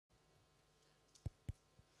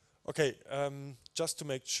Okay, just to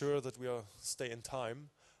make sure that we stay in time,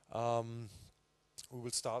 we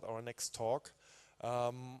will start our next talk.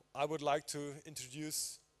 I would like to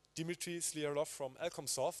introduce Dmitry Sklyarov from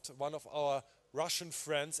Elcomsoft, one of our Russian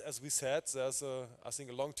friends. As we said, there's I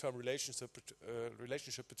think a long-term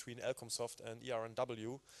relationship between Elcomsoft and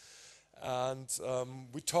ERNW. And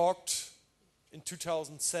we talked in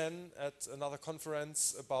 2010 at another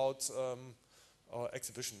conference about our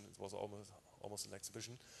exhibition. It was almost an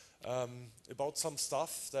exhibition. About some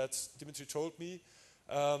stuff that Dmitry told me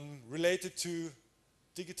related to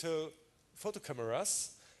digital photo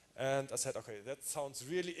cameras. And I said, okay, that sounds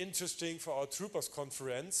really interesting for our Troopers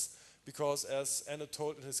conference, because as Anna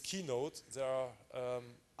told in his keynote, there are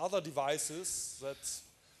other devices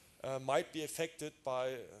that might be affected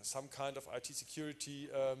by some kind of IT security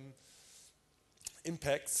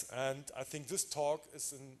impacts. And I think this talk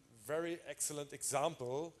is a very excellent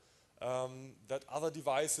example that other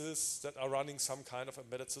devices that are running some kind of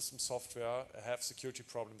embedded system software have security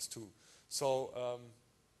problems too. So,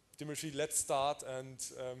 Dmitry, let's start and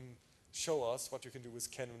show us what you can do with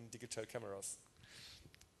Canon digital cameras.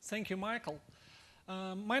 Thank you, Michael.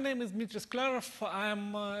 My name is Dmitry Sklyarov.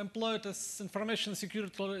 I'm employed as information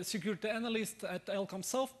security analyst at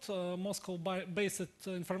Elcomsoft, Moscow-based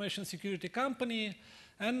information security company.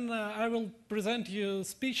 And I will present you a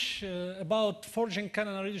speech about forging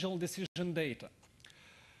Canon original decision data.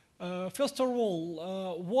 First of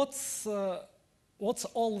all, what's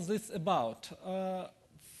all this about?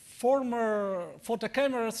 Former photo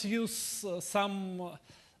cameras use some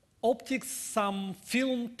optics, some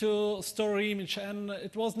film to store image, and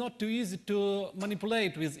it was not too easy to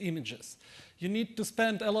manipulate with images. You need to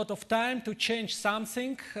spend a lot of time to change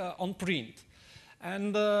something on print.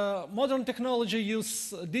 And modern technology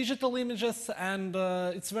uses digital images, and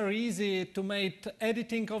it's very easy to make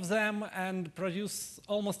editing of them and produce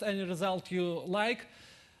almost any result you like.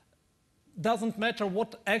 Doesn't matter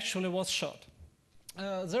what actually was shot.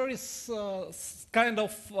 There is kind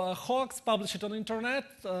of hoax published on internet,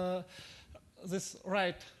 this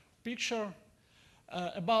right picture,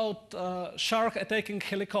 about shark attacking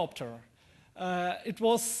helicopter. It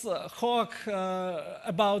was a hoax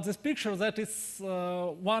about this picture that is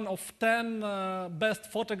one of 10 best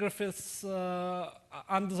photographs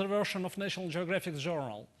under the version of National Geographic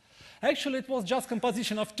journal. Actually, it was just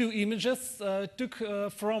composition of two images took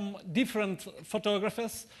from different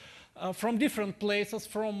photographers, from different places,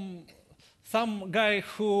 from some guy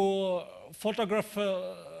who photographed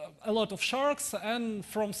a lot of sharks, and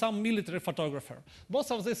from some military photographer.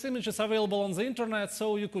 Both of these images are available on the internet,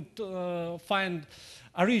 so you could find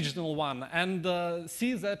original one and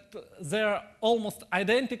see that they're almost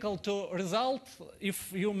identical to result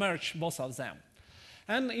if you merge both of them.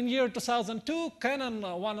 And in year 2002, Canon,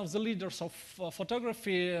 one of the leaders of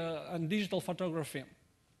photography and digital photography,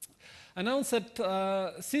 announced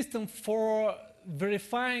a system for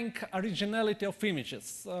verifying originality of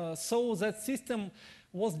images. So that system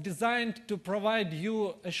was designed to provide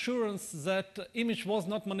you assurance that image was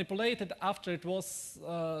not manipulated after it was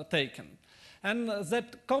taken. And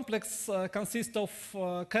that complex consists of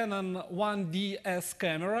Canon 1DS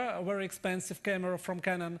camera, a very expensive camera from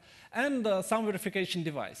Canon, and some verification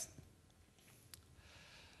device.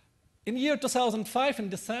 In year 2005, in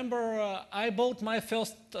December, I bought my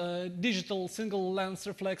first digital single lens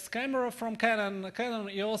reflex camera from Canon, Canon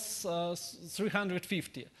EOS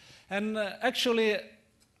 350. And actually,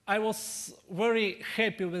 I was very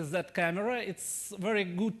happy with that camera. It's a very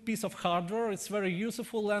good piece of hardware. It's very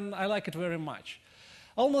useful, and I like it very much.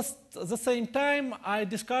 Almost at the same time, I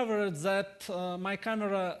discovered that my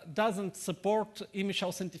camera doesn't support image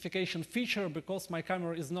authentication feature because my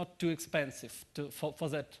camera is not too expensive for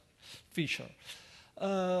that feature.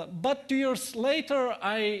 But 2 years later,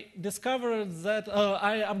 I discovered that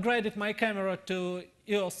I upgraded my camera to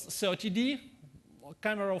EOS 30D, a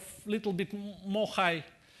camera of a little bit more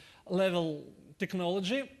high-level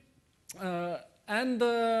technology. And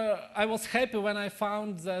I was happy when I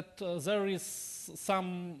found that there is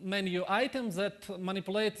some menu items that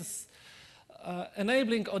manipulates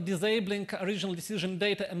enabling or disabling original decision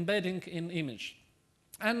data embedding in image.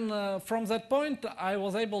 And from that point, I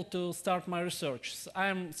was able to start my research.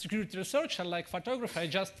 I'm security researcher, like photography. I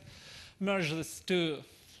just merge these two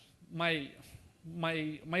my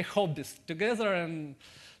hobbies together and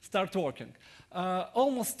start working.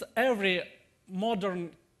 Almost every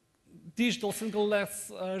modern digital single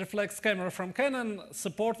lens reflex camera from Canon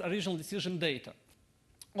support original decision data.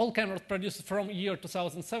 All cameras produced from year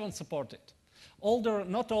 2007 support it. Older,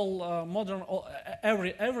 not all modern,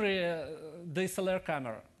 every DSLR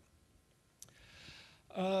camera.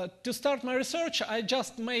 To start my research, I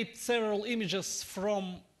just made several images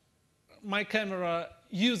from my camera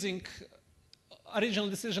using original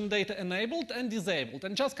decision data enabled and disabled,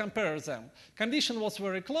 and just compare them. Condition was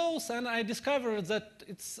very close, and I discovered that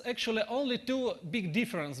it's actually only two big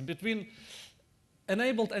differences between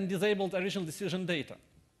enabled and disabled original decision data.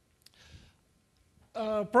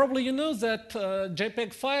 Probably you know that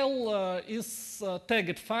JPEG file is a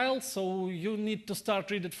tagged file, so you need to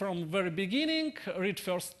start read it from the very beginning, read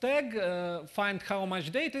first tag, find how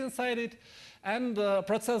much data inside it, and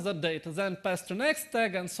process that data, then pass to next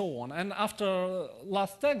tag, and so on. And after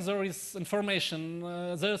last tag, there is information,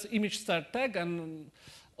 there's image start tag, and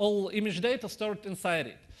all image data stored inside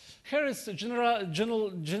it. Here is a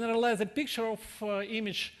generalized picture of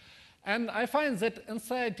image. And I find that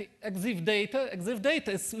inside EXIF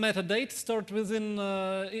data is metadata stored within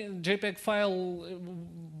JPEG file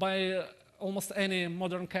by almost any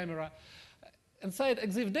modern camera. Inside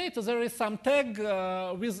EXIF data, there is some tag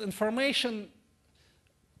with information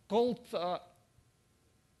called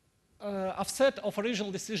offset of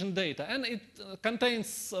original decision data. And it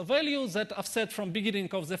contains values that offset from beginning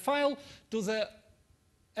of the file to the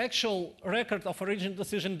actual record of original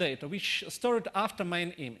decision data, which stored after main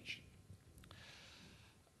image.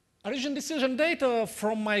 Original decision data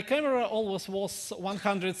from my camera always was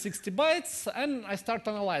 160 bytes, and I started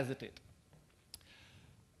analyzing it.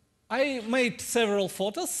 I made several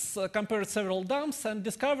photos, compared several dumps, and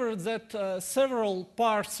discovered that several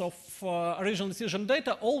parts of original decision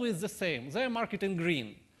data are always the same. They are marked in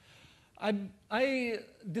green. I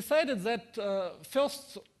decided that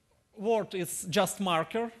first word is just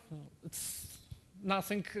marker. It's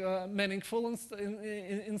nothing meaningful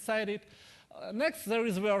inside it. Next, there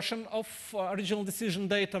is version of original decision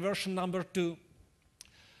data, version number 2.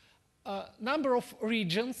 Number of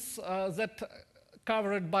regions that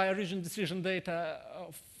covered by original decision data,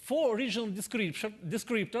 4 regional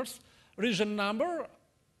descriptors, region number,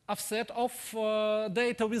 offset of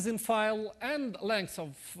data within file, and length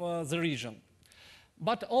of the region.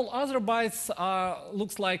 But all other bytes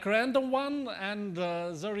looks like random one, and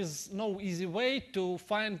there is no easy way to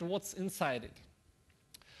find what's inside it.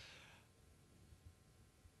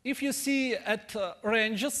 If you see at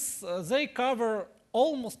ranges, they cover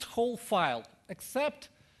almost whole file, except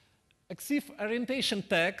EXIF orientation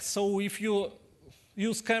tag. So if you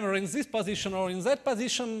use camera in this position or in that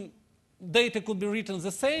position, data could be written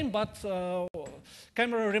the same, but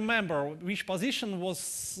camera remember which position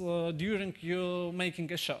was during you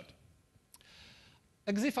making a shot.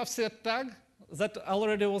 EXIF offset tag that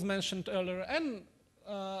already was mentioned earlier, and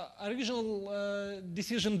original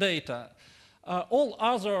decision data. All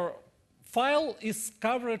other file is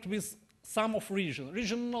covered with sum of region.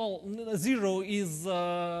 Region 0 is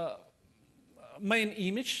main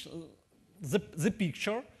image, the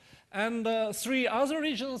picture, and 3 other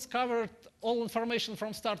regions covered all information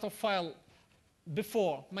from start of file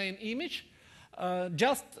before main image,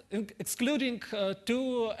 just excluding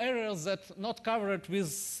 2 areas that not covered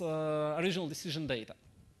with original decision data.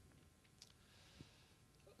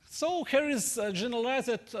 So here is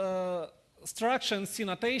generalized structure and C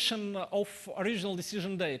notation of original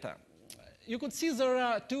decision data. You could see there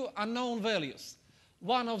are 2 unknown values.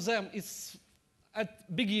 One of them is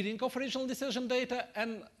at beginning of original decision data,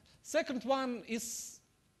 and second one is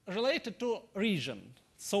related to region.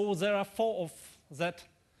 So there are 4 of that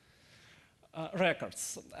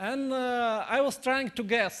records. And I was trying to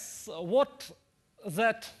guess what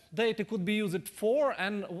that data could be used for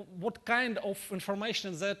and what kind of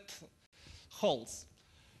information that holds.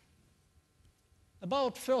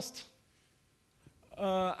 About first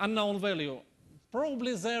unknown value,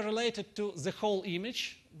 probably they're related to the whole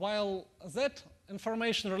image, while that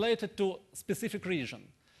information related to specific region.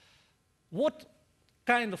 What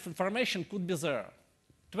kind of information could be there?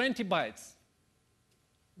 20 bytes.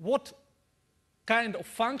 What kind of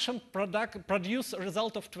function produce a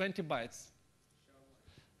result of 20 bytes?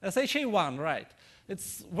 SHA1, right.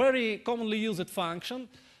 It's very commonly used function,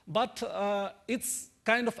 but it's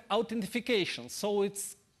kind of authentication. So it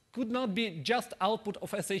could not be just output of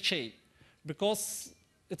SHA, because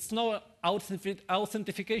it's no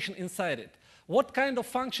authentication inside it. What kind of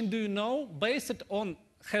function do you know based on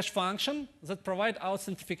hash function that provide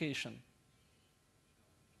authentication?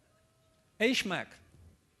 HMAC.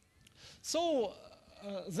 So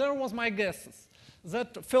there was my guesses.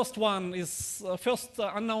 That first one is first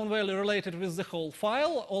unknown value related with the whole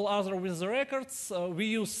file, all other with the records. We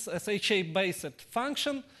use SHA-based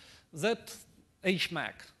function, that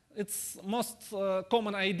HMAC. It's most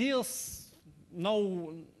common ideas.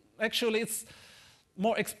 No, actually it's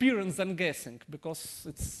more experience than guessing, because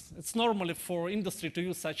it's normally for industry to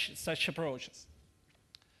use such approaches.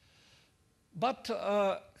 But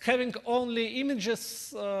having only images,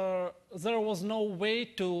 there was no way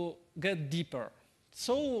to get deeper.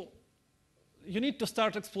 So you need to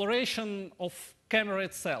start exploration of camera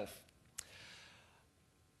itself.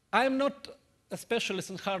 I'm not a specialist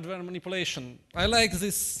in hardware manipulation. I like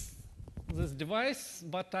this device,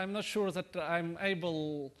 but I'm not sure that I'm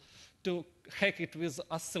able to hack it with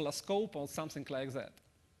oscilloscope or something like that.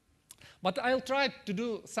 But I'll try to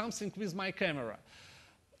do something with my camera.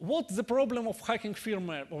 What's the problem of hacking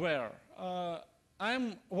firmware?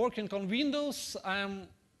 I'm working on Windows.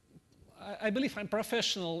 I believe I'm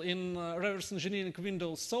professional in reverse engineering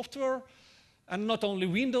Windows software, and not only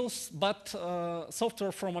Windows, but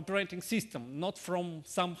software from operating system, not from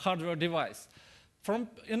some hardware device.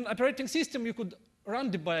 In operating system, you could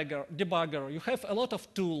run debugger. You have a lot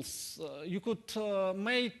of tools. You could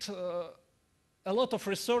make a lot of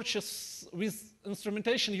researches with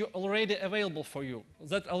instrumentation already available for you.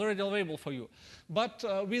 But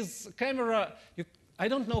with camera, I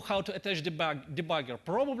don't know how to attach debugger.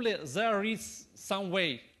 Probably there is some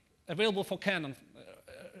way available for Canon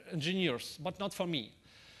engineers, but not for me.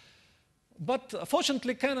 But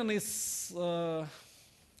fortunately, Canon is a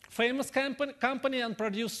famous company and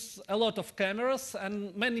produce a lot of cameras,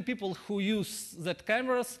 and many people who use that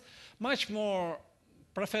cameras much more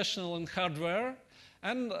professional in hardware,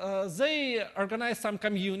 and they organize some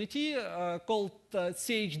community called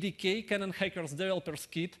CHDK, Canon Hackers Developers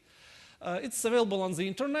Kit. It's available on the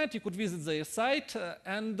internet. You could visit their site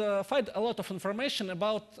and find a lot of information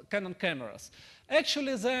about Canon cameras.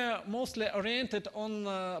 Actually, they're mostly oriented on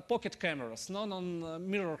pocket cameras, not on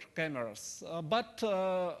mirror cameras. But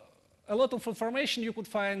a lot of information you could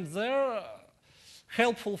find there,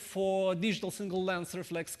 helpful for digital single lens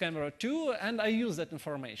reflex camera too, and I use that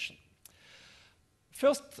information.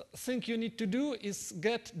 First thing you need to do is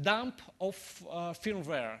get dump of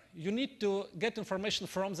firmware. You need to get information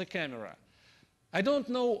from the camera. I don't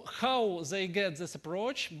know how they get this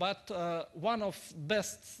approach, but one of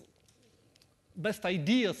best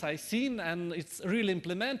ideas I've seen, and it's really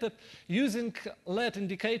implemented, using LED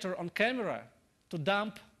indicator on camera to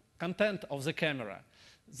dump content of the camera.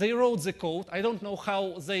 They wrote the code. I don't know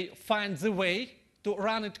how they find the way to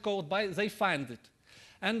run it code by, they find it.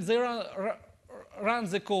 And they run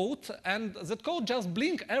the code, and that code just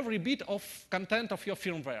blink every bit of content of your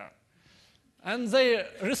firmware. And they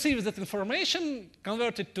receive that information,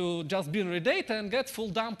 convert it to just binary data, and get full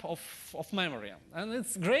dump of memory. And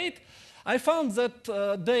it's great. I found that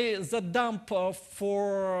that dump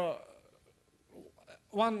for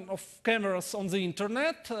one of cameras on the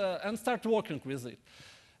internet and start working with it.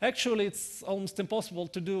 Actually, it's almost impossible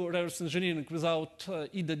to do reverse engineering without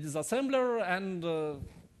either disassembler, and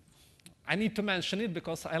I need to mention it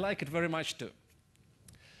because I like it very much too.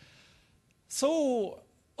 So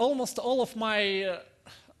almost all of my,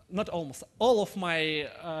 not almost, all of my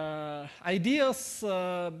ideas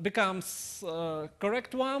becomes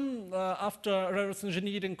correct one after reverse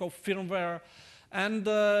engineering of firmware. And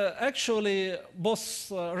actually,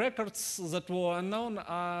 both records that were unknown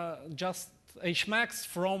are just HMAX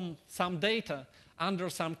from some data under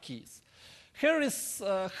some keys. Here is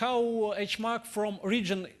how HMAC from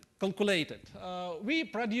region calculated. We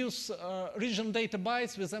produce region data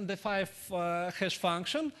bytes with MD5 hash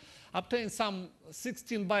function, obtain some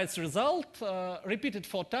 16 bytes result, repeat it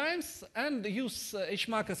 4 times, and use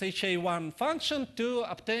HMAC as HA1 function to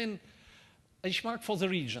obtain HMAC for the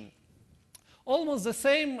region. Almost the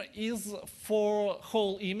same is for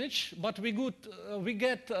whole image, but we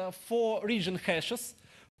get 4 region hashes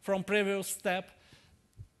from previous step,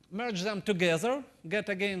 merge them together, get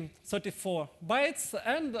again 34 bytes,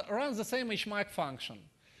 and run the same HMAC function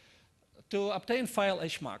to obtain file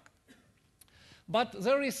HMAC. But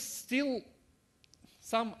there is still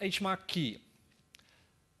some HMAC key.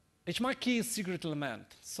 HMAC key is secret element,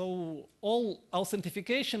 so all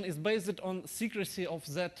authentication is based on secrecy of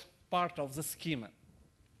that part of the schema.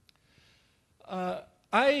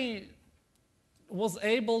 I was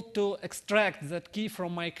able to extract that key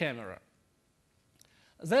from my camera.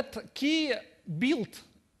 That key built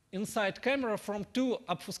inside camera from 2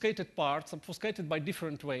 obfuscated parts, obfuscated by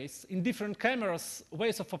different ways. In different cameras,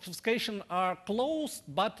 ways of obfuscation are close,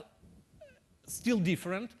 but still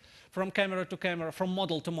different from camera to camera, from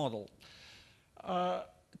model to model.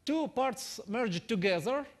 2 parts merged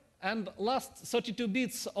together, and last 32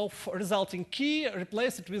 bits of resulting key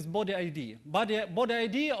replace it with body ID. Body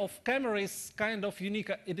ID of camera is kind of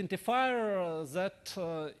unique identifier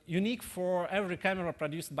that unique for every camera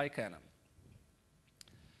produced by Canon.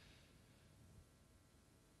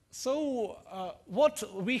 So what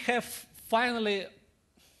we have finally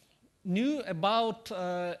knew about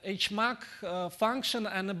HMAC function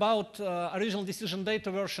and about original decision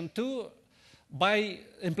data version 2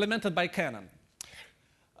 implemented by Canon.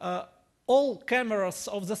 All cameras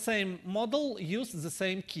of the same model use the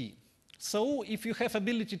same key. So if you have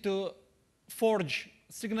ability to forge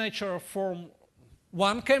signature from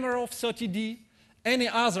one camera of 30D, any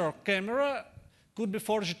other camera could be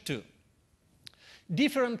forged too.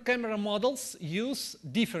 Different camera models use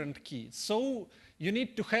different keys. So you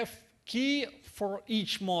need to have key for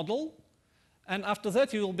each model, and after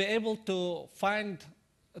that you will be able to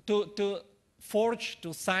forge,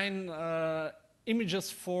 to sign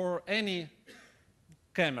images for any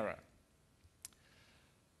camera.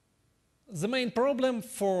 The main problem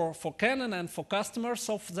for Canon and for customers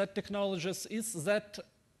of that technologies is that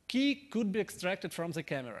key could be extracted from the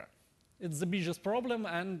camera. It's the biggest problem,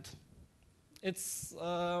 and it's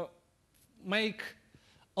make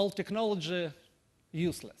all technology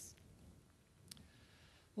useless.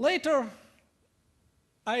 Later,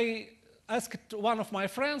 I asked one of my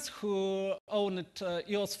friends who owned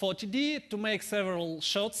EOS 40D to make several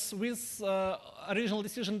shots with original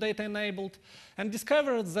decision data enabled, and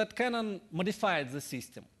discovered that Canon modified the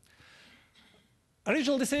system.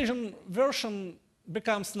 Original decision version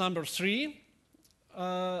becomes number 3.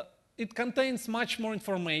 It contains much more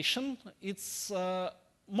information. It's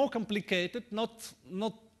more complicated, not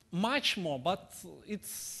much more, but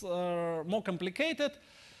it's more complicated.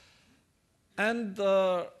 And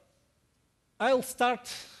I'll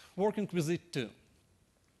start working with it too.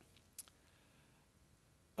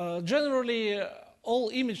 Generally, all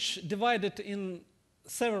image divided in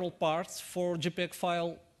several parts for JPEG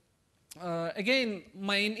file. Again,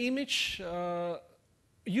 main image,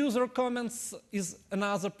 user comments is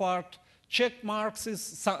another part, check marks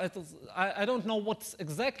is, I don't know what's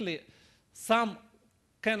exactly, some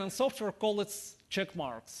Canon software call it check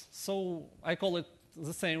marks, so I call it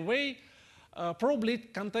the same way. Probably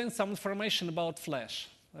it contains some information about flash,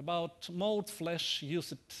 about mode flash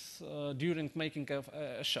used during making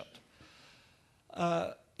a shot.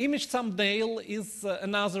 Image thumbnail is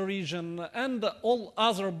another region, and all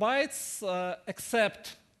other bytes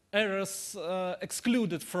except errors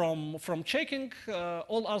excluded from checking,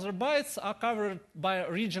 all other bytes are covered by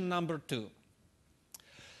region number 2.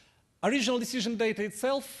 Original decision data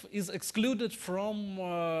itself is excluded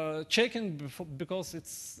from checking because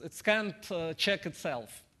it can't check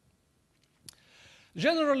itself.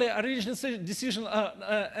 Generally, original decision,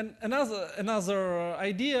 another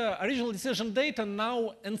idea, original decision data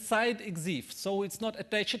now inside EXIF, so it's not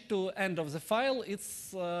attached to end of the file,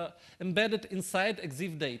 it's embedded inside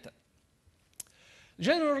EXIF data.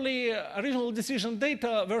 Generally, original decision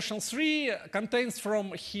data version 3 contains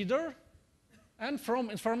from header and from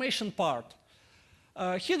information part.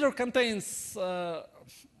 Header contains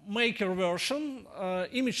maker version,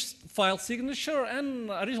 image file signature, and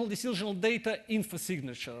original decision data info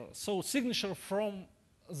signature. So signature from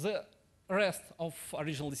the rest of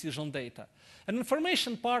original decision data. And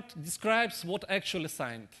information part describes what actually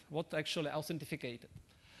signed, what actually authenticated.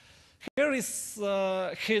 Here is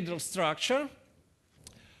header structure.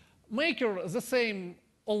 Maker the same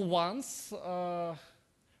all once.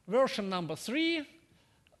 Version number 3.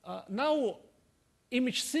 Now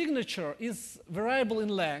image signature is variable in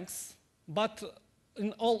length, but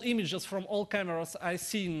in all images from all cameras I've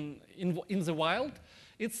seen in the wild,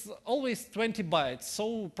 it's always 20 bytes,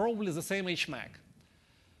 so probably the same HMAC.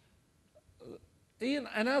 In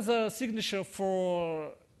another signature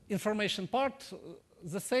for information part,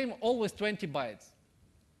 the same, always 20 bytes.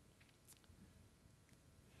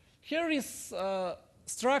 Here is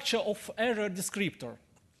structure of area descriptor.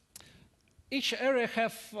 Each area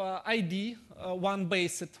have ID, one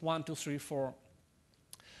based 1, 2, 3, 4.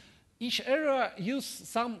 Each area use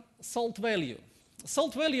some salt value.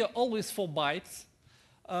 Salt value always 4 bytes.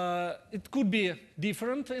 It could be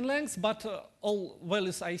different in length, but all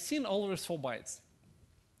values I've seen always 4 bytes.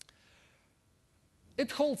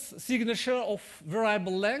 It holds signature of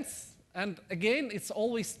variable length, and again, it's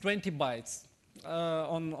always 20 bytes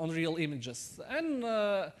on real images. And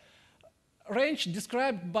range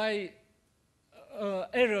described by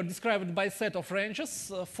area described by set of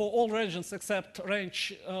ranges. For all regions except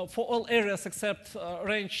range, for all areas except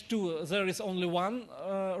range 2, there is only one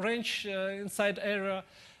range inside area.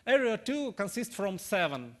 Area 2 consists from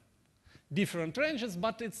 7 different ranges,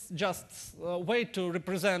 but it's just a way to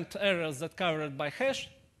represent areas that are covered by hash.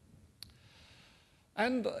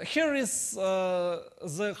 And here is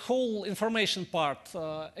the whole information part.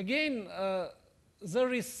 Again,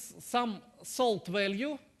 there is some salt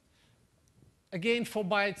value again 4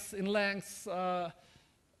 bytes in length.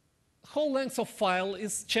 Whole length of file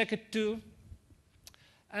is checked too.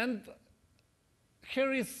 And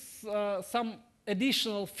here is some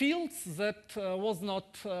additional fields that was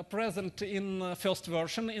not present in first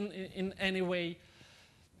version in any way.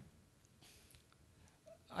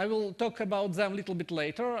 I will talk about them a little bit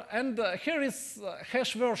later. And here is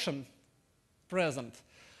hash version present.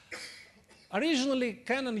 Originally,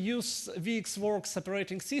 Canon used VxWorks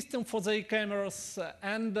operating system for their cameras,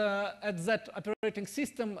 and at that operating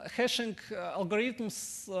system, hashing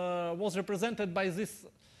algorithms was represented by this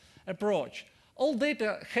approach. All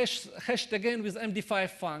data hashed again with MD5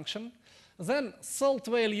 function. Then salt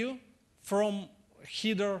value from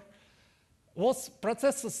header was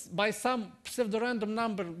processed by some pseudo-random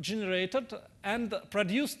number generated and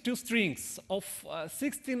produced 2 strings of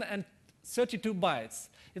 16 and 32 bytes.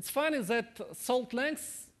 It's funny that salt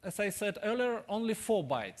length, as I said earlier, only 4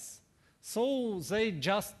 bytes. So they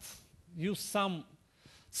just use some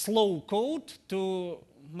slow code to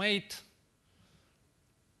make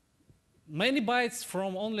many bytes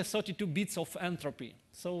from only 32 bits of entropy.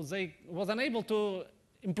 So they was unable to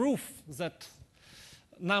improve that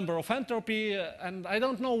number of entropy, and I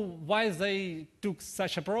don't know why they took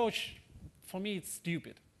such approach. For me, it's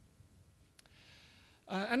stupid.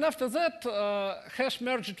 And after that, hash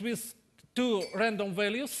merged with 2 random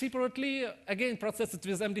values separately, again processed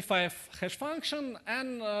with MD5 hash function,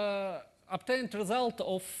 and obtained result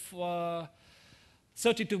of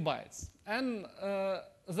 32 bytes. And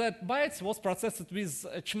that bytes was processed with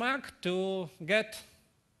HMAC to get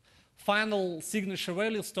final signature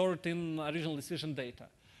value stored in original decision data.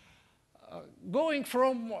 Going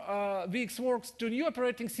from VxWorks to new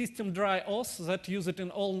operating system DryOS that use it in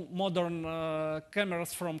all modern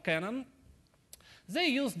cameras from Canon, they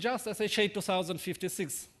use just SHA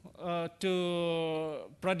 2056 to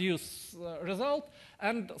produce result,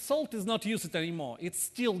 and salt is not used anymore. It's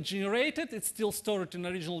still generated, it's still stored in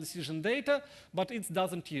original decision data, but it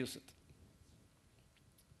doesn't use it.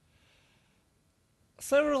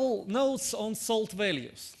 Several notes on salt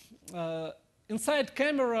values. Inside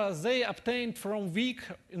camera, they obtained from weak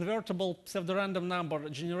invertible pseudorandom number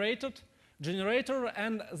generator,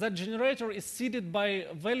 and that generator is seeded by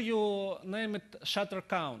value named shutter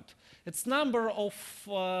count. It's number of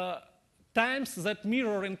times that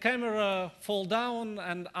mirror in camera fall down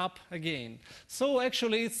and up again. So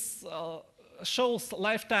actually it shows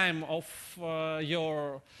lifetime of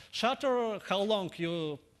your shutter, how long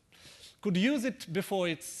you could use it before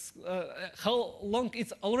it's, how long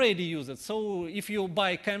it's already used. So if you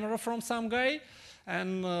buy a camera from some guy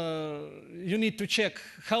and you need to check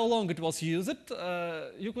how long it was used,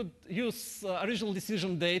 you could use original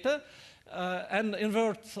decision data and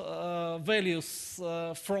invert values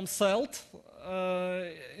from SALT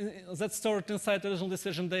that's stored inside original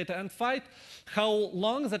decision data and find how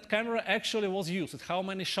long that camera actually was used, how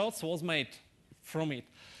many shots was made from it.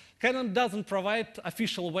 Canon doesn't provide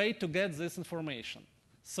official way to get this information.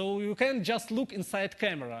 So you can just look inside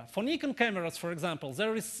camera. For Nikon cameras, for example,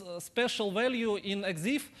 there is a special value in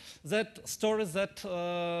EXIF that stores that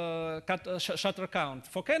shutter count.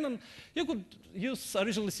 For Canon, you could use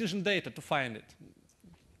original decision data to find it.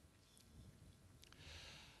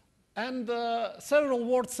 And several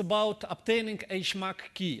words about obtaining HMAC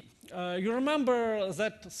key. You remember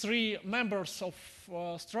that 3 members of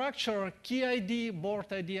structure, key ID, board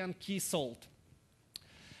ID, and key salt.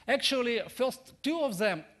 Actually, first 2 of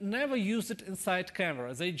them never used it inside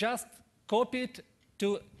camera. They just copied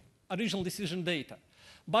to original decision data.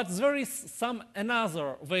 But there is some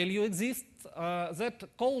another value exists that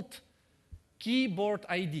called keyboard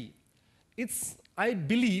ID. It's, I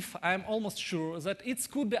believe, I'm almost sure, that it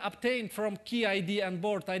could be obtained from key ID and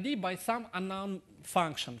board ID by some unknown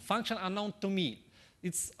function unknown to me.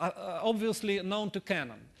 It's obviously known to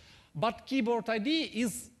Canon. But keyboard ID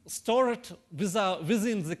is stored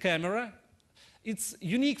within the camera. It's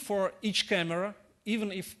unique for each camera,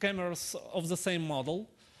 even if cameras of the same model.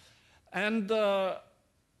 And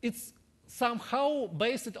it's somehow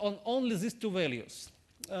based on only these 2 values.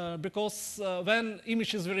 Because when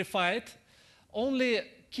image is verified, only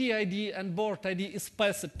key ID and board ID is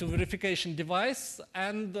passed to verification device,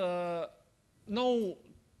 and no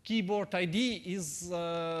keyboard ID is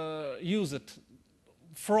used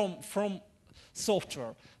from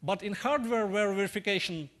software. But in hardware where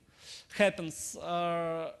verification happens,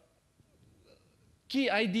 key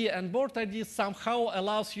ID and board ID somehow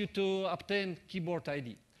allows you to obtain keyboard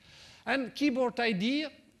ID. And keyboard ID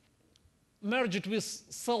merged with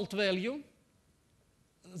salt value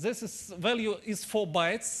value is 4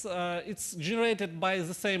 bytes. It's generated by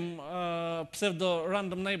the same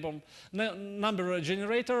pseudo-random number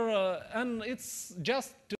generator, and it's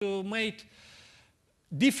just to make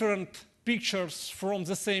different pictures from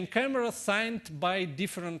the same camera signed by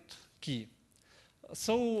different key.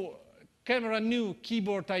 So camera knew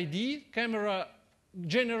keyboard ID, camera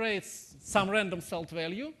generates some random salt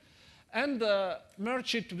value, and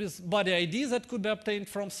merge it with body ID that could be obtained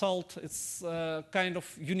from salt. It's kind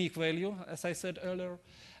of unique value, as I said earlier.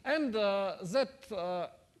 And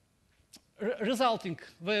that resulting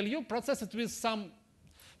value processed with some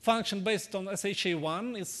function based on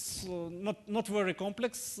SHA-1 is not very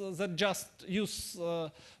complex, that just use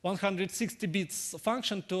 160 bits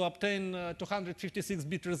function to obtain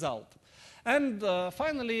 256-bit result. And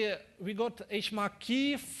finally, we got HMAC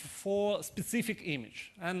key for specific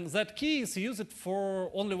image. And that key is used for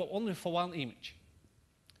only for one image.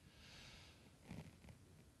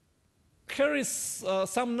 Here is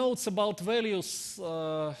some notes about values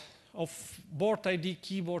of board ID,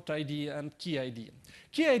 keyboard ID, and key ID.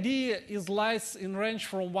 Key ID lies in range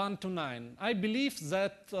from 1 to 9. I believe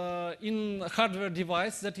that in hardware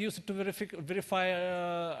device that used to verify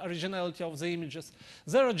originality of the images,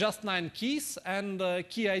 there are just 9 keys, and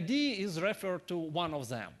key ID is referred to one of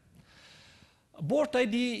them. Board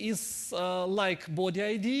ID is like body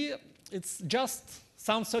ID. It's just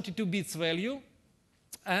some 32 bits value.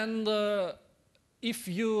 And if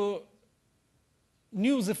you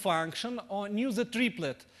knew the function or knew the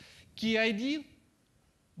triplet key ID,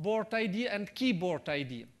 board ID, and keyboard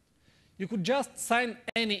ID, you could just sign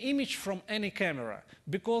any image from any camera,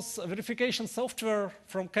 because verification software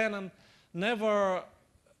from Canon never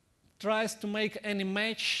tries to make any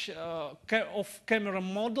match of camera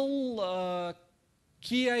model,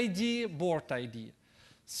 key ID, board ID.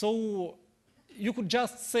 So you could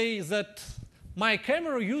just say that my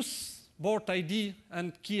camera uses board ID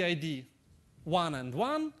and key ID 1 and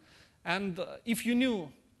 1, and if you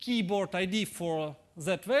knew keyboard ID for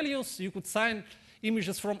that values, you could sign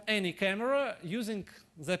images from any camera using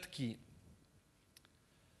that key.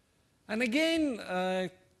 And again,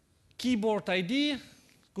 keyboard ID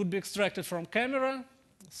could be extracted from camera.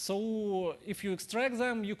 So if you extract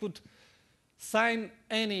them, you could sign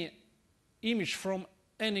any image from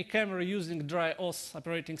any camera using dry OS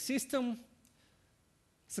operating system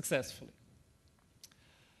successfully.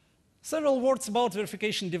 Several words about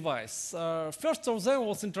verification device. First of them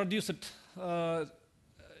was introduced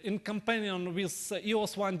in companion with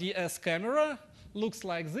EOS 1DS camera, looks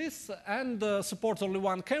like this, and supports only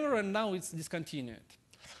one camera, and now it's discontinued.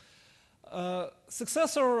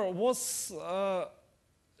 Successor was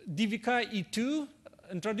DVK E2,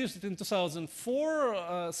 introduced in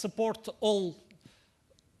 2004, support all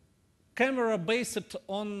camera based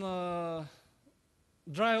on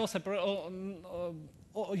dry OS,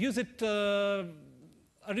 use it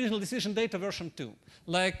original decision data version 2,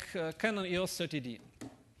 like Canon EOS 30D.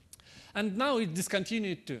 And now it's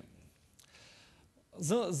discontinued too.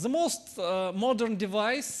 The most modern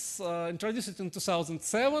device introduced in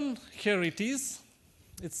 2007, here it is.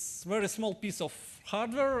 It's a very small piece of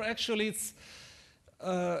hardware. Actually, it's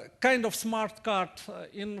kind of smart card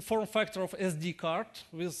in form factor of SD card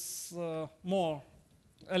with more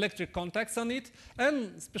electric contacts on it,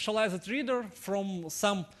 and specialized reader from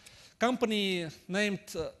some company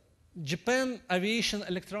named Japan Aviation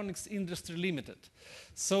Electronics Industry Limited.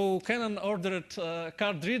 So Canon ordered a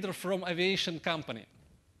card reader from aviation company.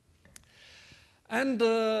 And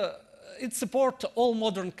it supports all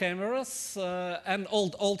modern cameras and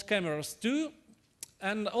old cameras too.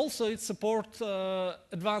 And also it supports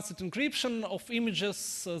advanced encryption of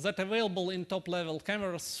images that are available in top-level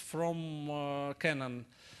cameras from Canon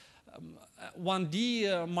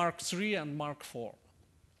 1D, Mark III, and Mark IV.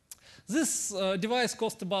 This device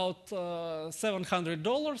cost about $700.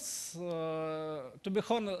 To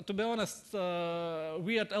be honest,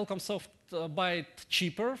 we at Elcomsoft buy it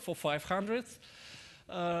cheaper for $500.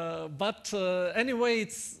 But anyway,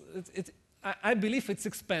 I believe it's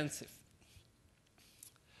expensive.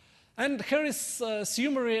 And here is a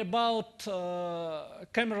summary about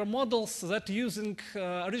camera models that are using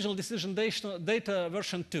original decision data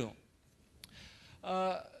version 2.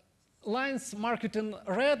 Lines marked in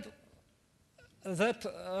red, that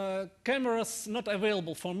cameras not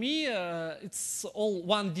available for me. It's all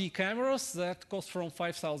 1D cameras that cost from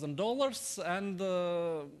 $5,000, and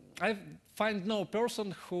I find no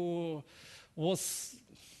person who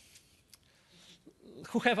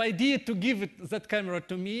have idea to give that camera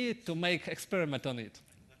to me to make experiment on it.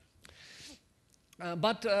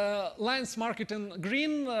 But lines marked in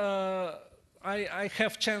green, I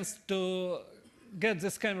have chance to get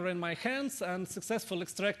this camera in my hands and successfully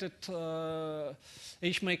extracted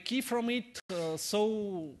HMAC key from it,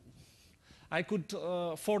 so I could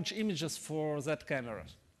forge images for that camera.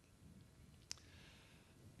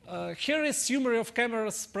 Here is summary of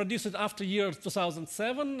cameras produced after year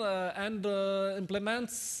 2007 and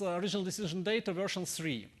implements original decision data version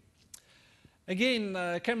 3.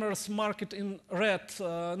 Again, cameras marked in red,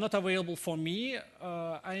 not available for me.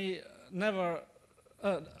 I never,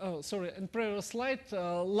 in previous slide,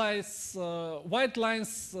 white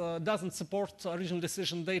lines doesn't support original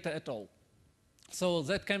decision data at all. So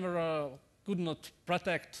that camera could not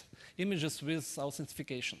protect images with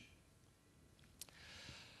authentication.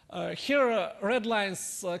 Here, red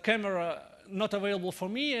lines camera not available for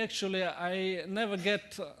me. Actually, I never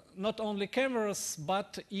get not only cameras,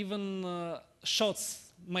 but even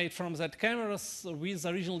shots made from that cameras with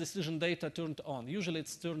original decision data turned on. Usually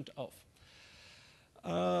it's turned off.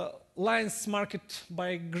 Lines marked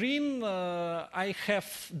by green, I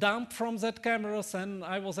have dumped from that cameras, and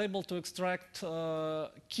I was able to extract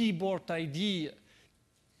keyboard ID,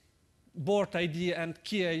 board ID and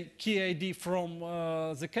key ID from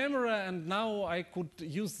the camera, and now I could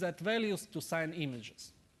use that values to sign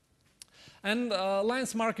images. And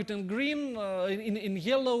lines marked in green, in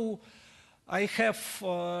yellow, I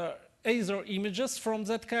have either images from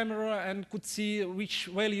that camera and could see which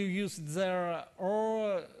value used there,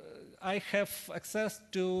 or I have access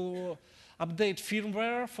to update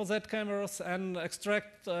firmware for that cameras and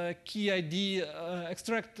extract key ID,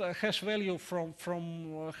 extract hash value from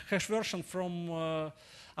hash version from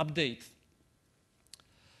update.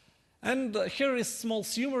 And here is small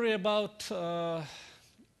summary about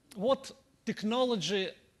what technology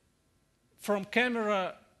from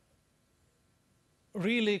camera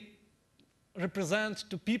really represent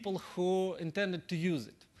to people who intended to use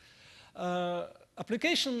it.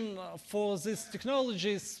 Application for this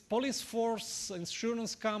technology is police force,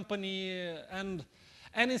 insurance company, and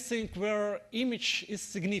anything where image is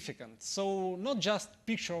significant. So not just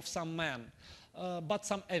picture of some man, but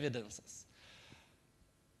some evidences.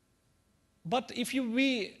 But if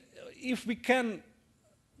we can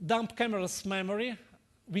dump camera's memory,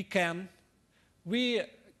 we can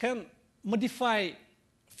modify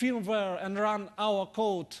firmware and run our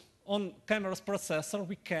code on camera's processor.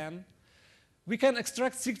 We can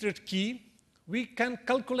extract secret key. We can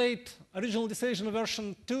calculate original decision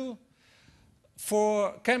version 2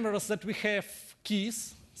 for cameras that we have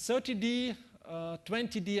keys, 30D,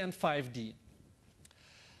 20D, and 5D.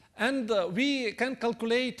 And we can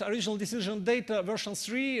calculate original decision data version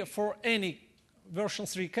 3 for any version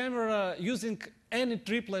 3 camera using any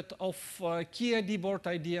triplet of key ID, board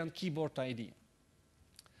ID, and keyboard ID.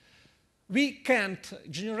 We can't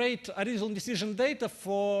generate original decision data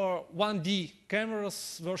for 1D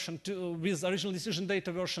cameras version 2 with original decision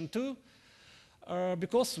data version 2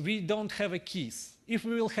 because we don't have a keys. If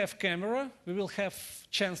we will have camera, we will have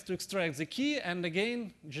chance to extract the key and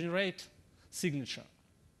again generate signature.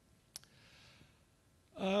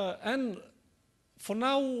 And for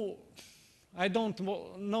now, I don't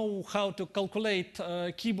know how to calculate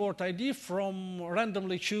keyboard ID from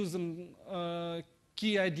randomly chosen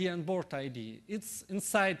key ID and board ID. It's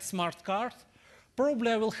inside smart card.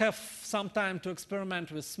 Probably I will have some time to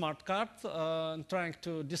experiment with smart card and trying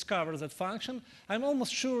to discover that function. I'm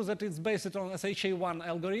almost sure that it's based on SHA-1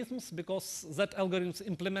 algorithms because that algorithm is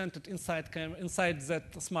implemented inside that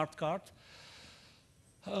smart card.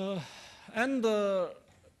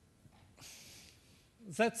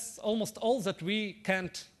 That's almost all that we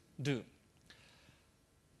can't do.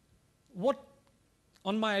 What,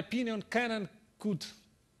 on my opinion, Canon could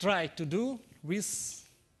try to do with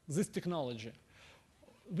this technology?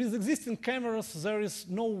 With existing cameras, there is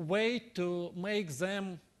no way to make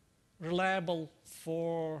them reliable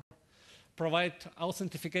for provide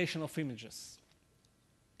authentication of images.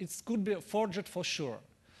 It could be forged for sure.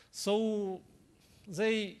 So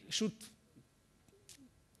they should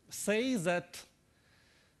say that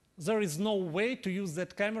there is no way to use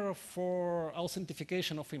that camera for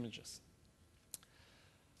authentication of images.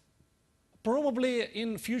 Probably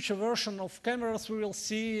in future version of cameras we will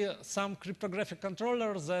see some cryptographic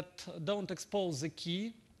controllers that don't expose the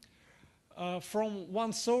key from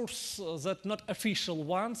one source that not official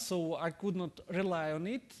one, so I could not rely on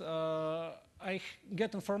it. I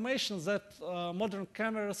get information that modern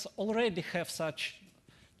cameras already have such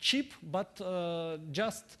chip, but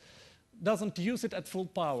just doesn't use it at full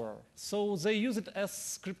power. So they use it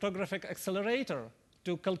as cryptographic accelerator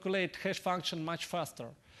to calculate hash function much faster,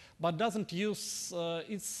 but doesn't use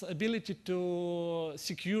its ability to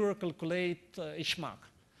secure calculate HMAC.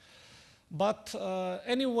 But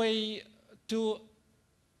anyway, to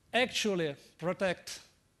actually protect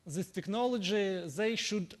this technology, they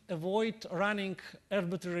should avoid running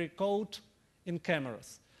arbitrary code in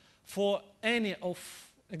cameras. For any of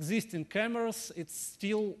existing cameras, it's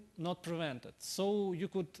still not prevented. So you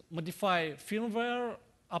could modify firmware,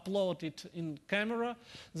 upload it in camera.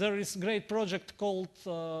 There is a great project called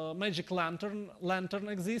Magic Lantern. Lantern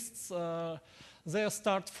exists. They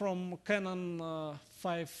start from Canon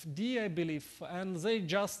 5D, I believe, and they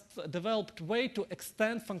just developed a way to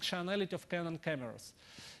extend functionality of Canon cameras.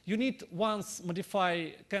 You need once modify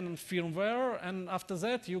Canon firmware, and after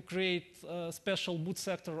that you create a special boot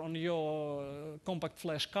sector on your compact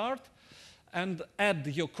flash card and add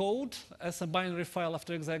your code as a binary file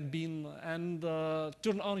after exec bin and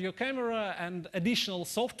turn on your camera, and additional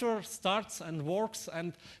software starts and works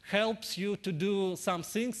and helps you to do some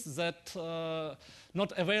things that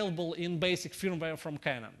not available in basic firmware from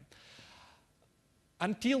Canon.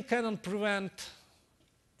 Until Canon prevent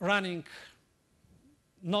running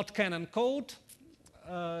not Canon code,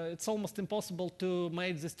 it's almost impossible to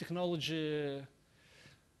make this technology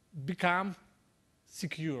become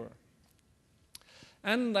secure.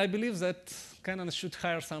 And I believe that Canon should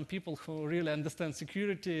hire some people who really understand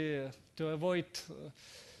security to avoid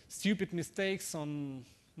stupid mistakes on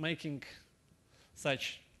making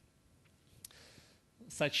such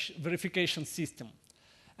verification system.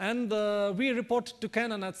 And we reported to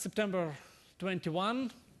Canon at September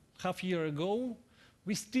 21, half a year ago.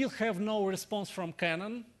 We still have no response from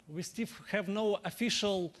Canon. We still have no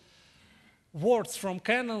official words from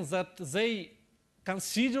Canon that they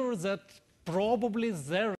consider that probably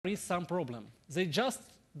there is some problem. They just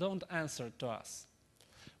don't answer to us.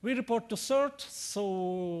 We report to CERT,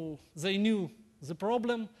 so they knew the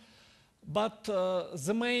problem, but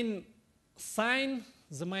the main sign,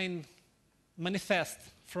 the main manifest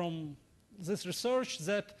from this research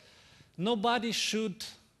that nobody should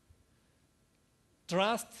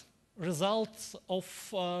trust results of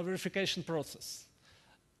verification process.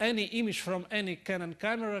 Any image from any Canon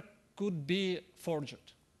camera could be forged.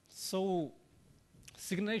 So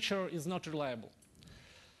signature is not reliable.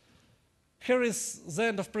 Here is the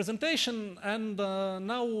end of presentation, and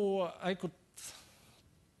now I could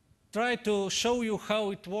try to show you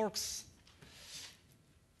how it works.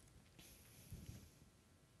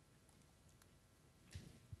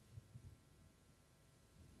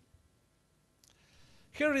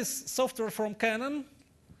 Here is software from Canon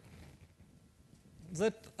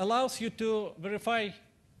that allows you to verify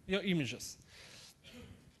your images.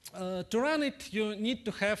 To run it, you need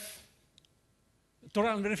to have, to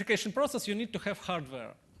run verification process, you need to have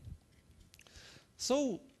hardware.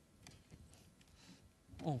 So,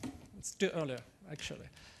 oh, it's too early, actually.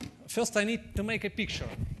 First, I need to make a picture.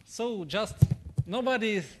 So just,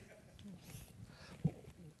 nobody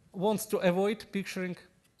wants to avoid picturing.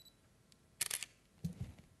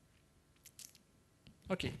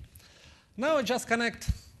 Okay. Now I just connect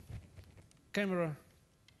camera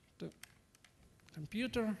to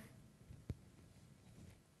computer.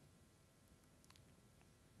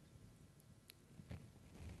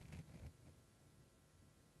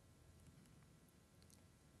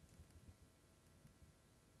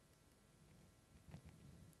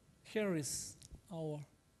 Here is our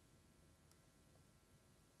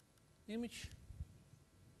image.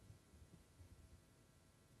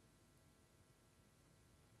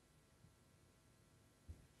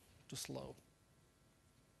 Too slow.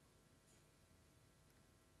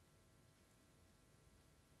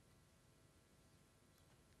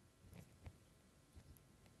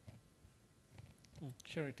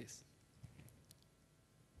 Here it is.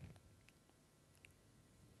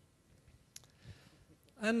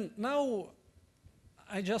 And now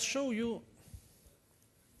I just show you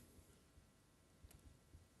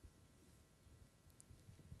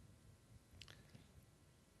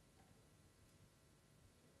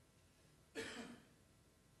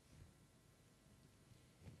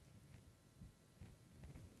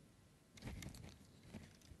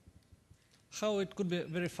how it could be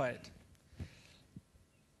verified.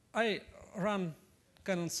 I run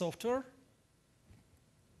Canon software,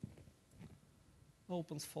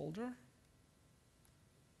 opens folder,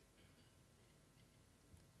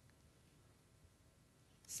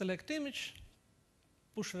 select image,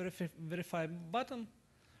 push verify button,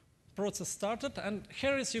 process started, and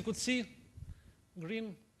here is you could see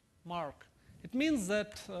green mark. It means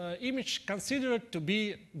that image considered to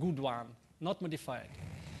be good one, not modified.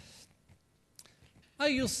 I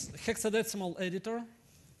use hexadecimal editor.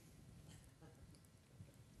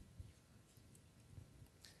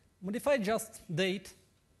 Modify just date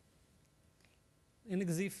in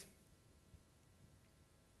EXIF.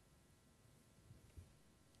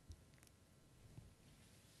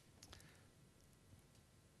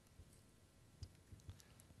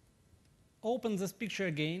 opened this picture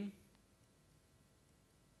again,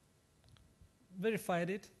 verified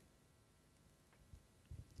it,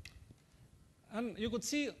 and you could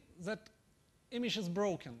see that image is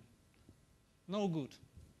broken. No good.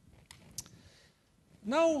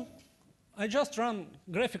 Now I just run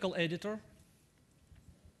graphical editor.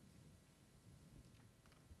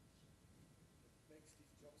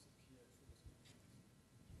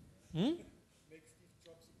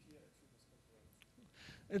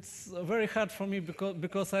 It's very hard for me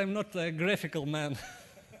because I'm not a graphical man.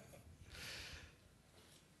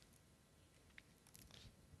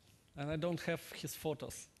 And I don't have his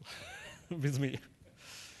photos with me.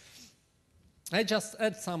 I just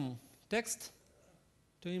add some text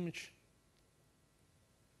to image.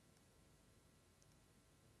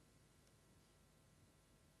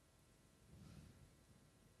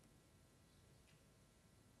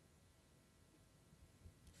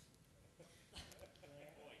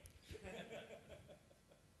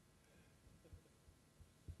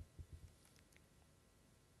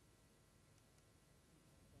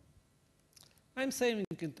 I'm saving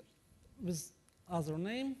it with other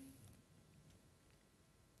name.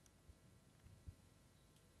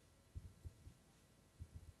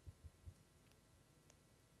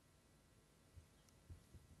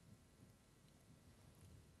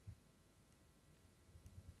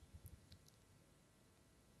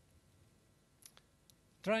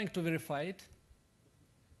 Trying to verify it.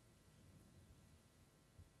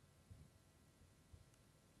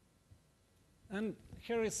 And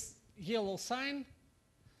here is yellow sign.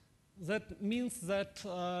 That means that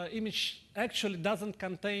image actually doesn't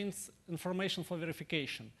contain information for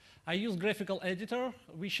verification. I use graphical editor,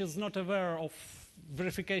 which is not aware of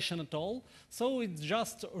verification at all. So it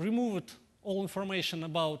just removed all information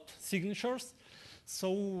about signatures.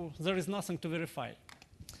 So there is nothing to verify.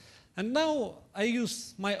 And now I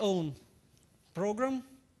use my own program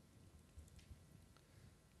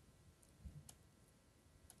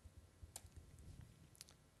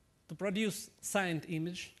to produce signed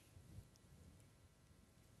image.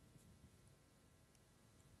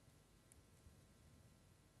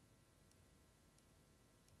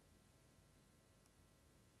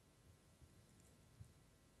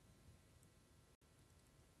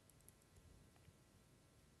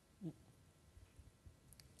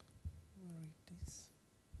 Where it is?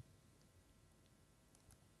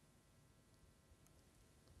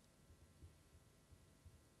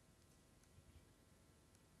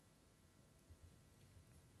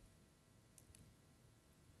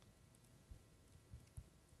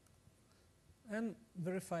 And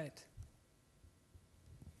verify it.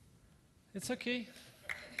 It's okay.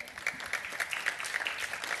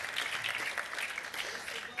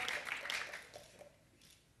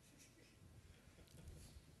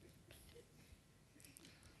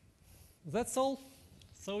 That's all.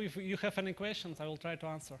 So if you have any questions, I will try to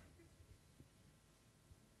answer.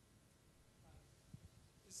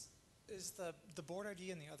 Is the board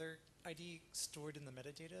ID and the other ID stored in the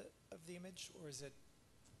metadata of the image, or is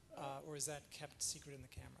that kept secret in the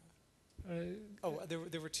camera?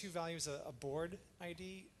 There were two values: a board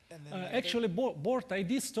ID and then actually, board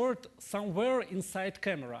ID stored somewhere inside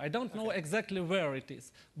camera. I don't know exactly where it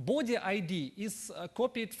is. Body ID is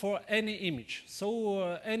copied for any image.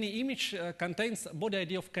 So any image contains body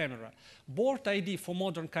ID of camera. Board ID for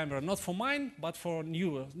modern camera, not for mine, but for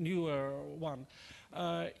newer one,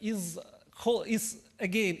 is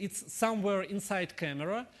again, it's somewhere inside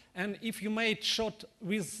camera. And if you made shot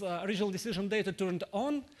with original decision data turned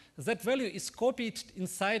on, that value is copied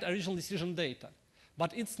inside original decision data.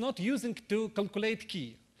 But it's not using to calculate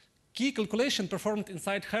key. Key calculation performed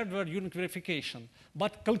inside hardware during verification,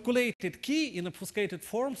 but calculated key in obfuscated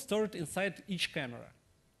form stored inside each camera.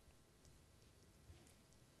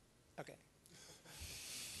 Okay. I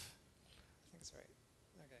think it's right.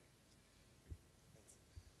 Okay.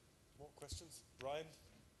 More questions? Brian?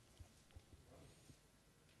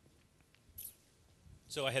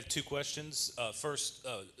 So I have two questions. First,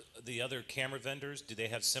 the other camera vendors, do they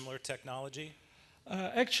have similar technology?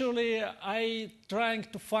 Actually, I trying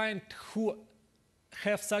to find who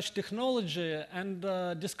have such technology and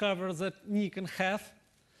discover that Nikon have,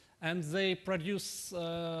 and they produce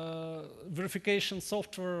verification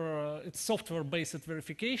software. It's software-based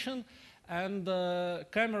verification, and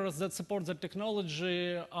cameras that support the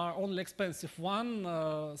technology are only expensive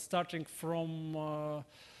one, starting from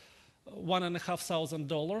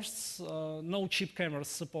 $1,500. No cheap cameras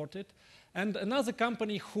support it. And another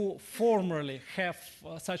company who formerly have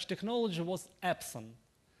such technology was Epson.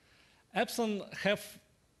 Epson have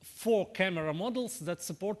 4 camera models that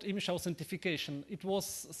support image authentication. It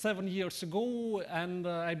was 7 years ago, and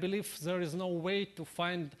I believe there is no way to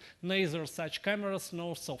find neither such cameras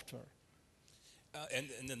nor software. And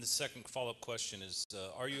then the second follow-up question is,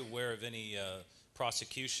 are you aware of any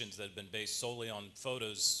prosecutions that have been based solely on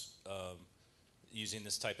photos using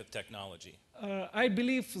this type of technology? I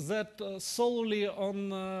believe that solely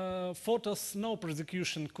on photos no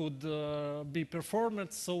prosecution could be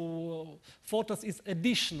performed, so photos is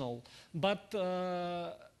additional. But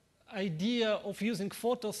idea of using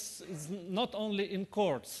photos is not only in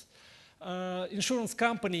courts. Insurance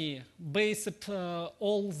company based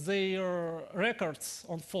all their records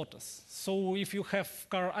on photos. So if you have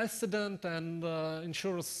car accident and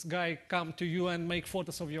insurance guy come to you and make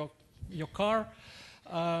photos of your car,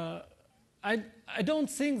 I don't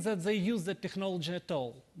think that they use the technology at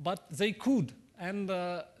all, but they could, and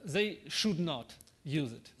they should not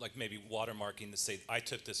use it. Like maybe watermarking to say, I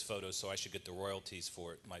took this photo, so I should get the royalties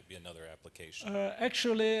for it, might be another application.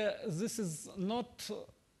 Actually, this is not...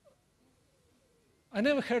 I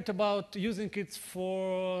never heard about using it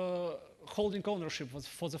for holding ownership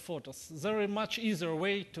for the photos. There is a much easier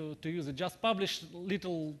way to use it. Just publish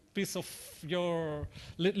little piece of your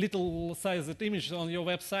little sized image on your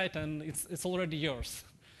website, and it's already yours.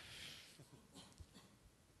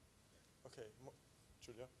 Okay,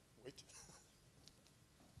 Julia, wait.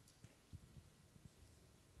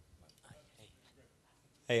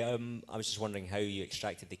 Hey, I was just wondering how you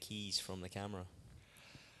extracted the keys from the camera.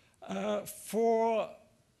 For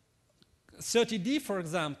 30D, for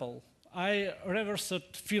example, I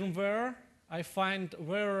reversed firmware. I find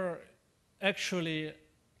where actually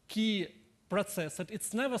key processed.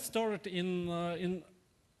 It's never stored in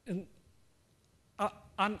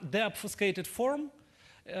deobfuscated form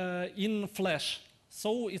in flash.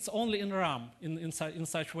 So it's only in RAM in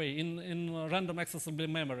such way, in random accessible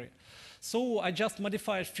memory. So I just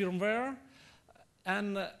modified firmware,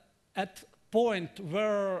 and at point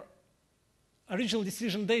where original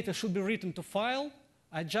decision data should be written to file,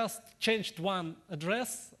 I just changed one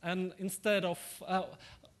address, and instead of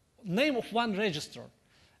name of one register,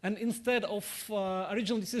 and instead of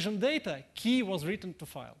original decision data, key was written to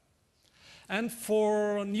file. And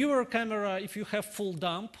for newer camera, if you have full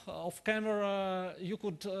dump of camera, you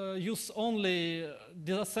could use only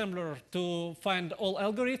disassembler to find all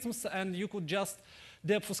algorithms, and you could just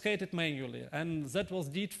deobfuscate it manually. And that was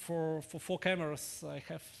did for 4 cameras I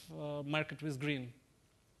have marked with green.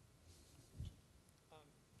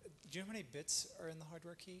 Do you know how many bits are in the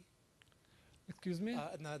hardware key? Excuse me?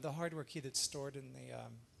 The hardware key that's stored in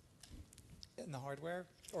the hardware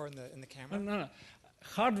or in the camera? No.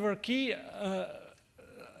 Hardware key.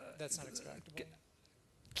 That's not extractable.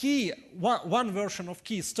 Key, one version of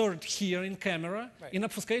key stored here in camera, right, in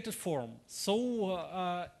obfuscated form. So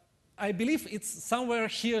I believe it's somewhere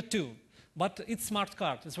here too, but it's smart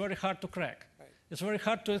card. It's very hard to crack. Right. It's very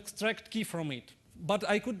hard to extract key from it, but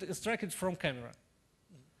I could extract it from camera.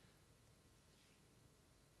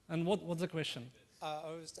 And what's the question?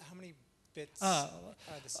 How many bits?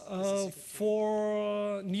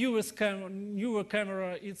 For newer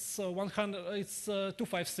camera, it's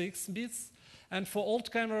 256 bits, and for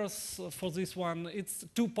old cameras, for this one, it's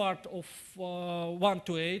 2 part of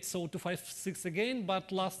 128, so 256 again.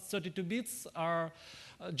 But last 32 bits are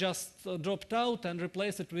just dropped out and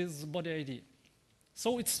replaced with body ID.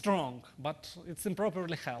 So it's strong, but it's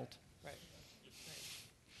improperly held. Right.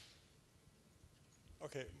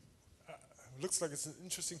 Okay, looks like it's an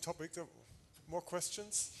interesting topic. More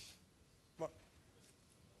questions?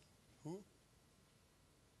 Who? Okay,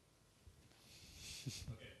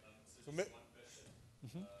 so just one question.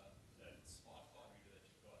 That smart card reader that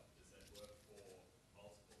you've got, does that work for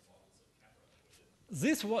multiple models of camera?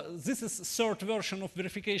 This is third version of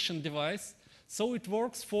verification device, so it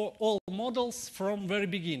works for all models from very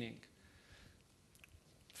beginning.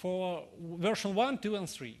 For version 1, 2, and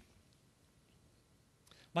 3.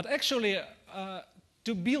 But actually,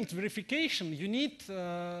 to build verification, you need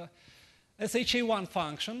SHA-1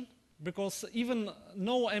 function, because even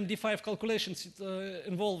no MD5 calculations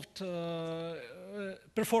involved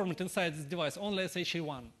performed inside this device, only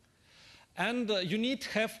SHA-1. And you need to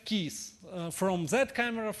have keys from that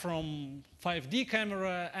camera, from 5D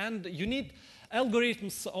camera, and you need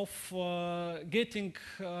algorithms of getting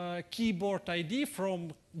keyboard ID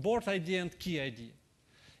from board ID and key ID.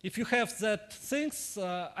 If you have that things,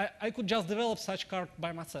 I could just develop such card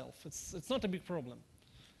by myself. It's not a big problem.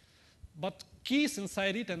 But keys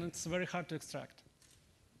inside it, and it's very hard to extract.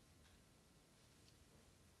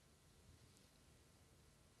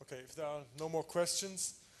 Okay, if there are no more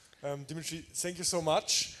questions, Dmitry, thank you so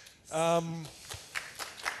much.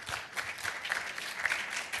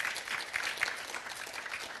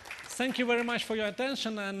 thank you very much for your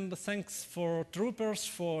attention, and thanks for Troopers,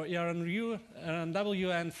 for ERNW,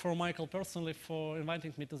 and for Michael personally for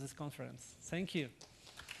inviting me to this conference. Thank you.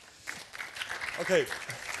 Okay.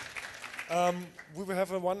 We will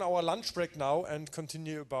have a 1 hour lunch break now and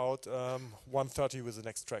continue about 1:30 with the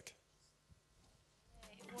next track.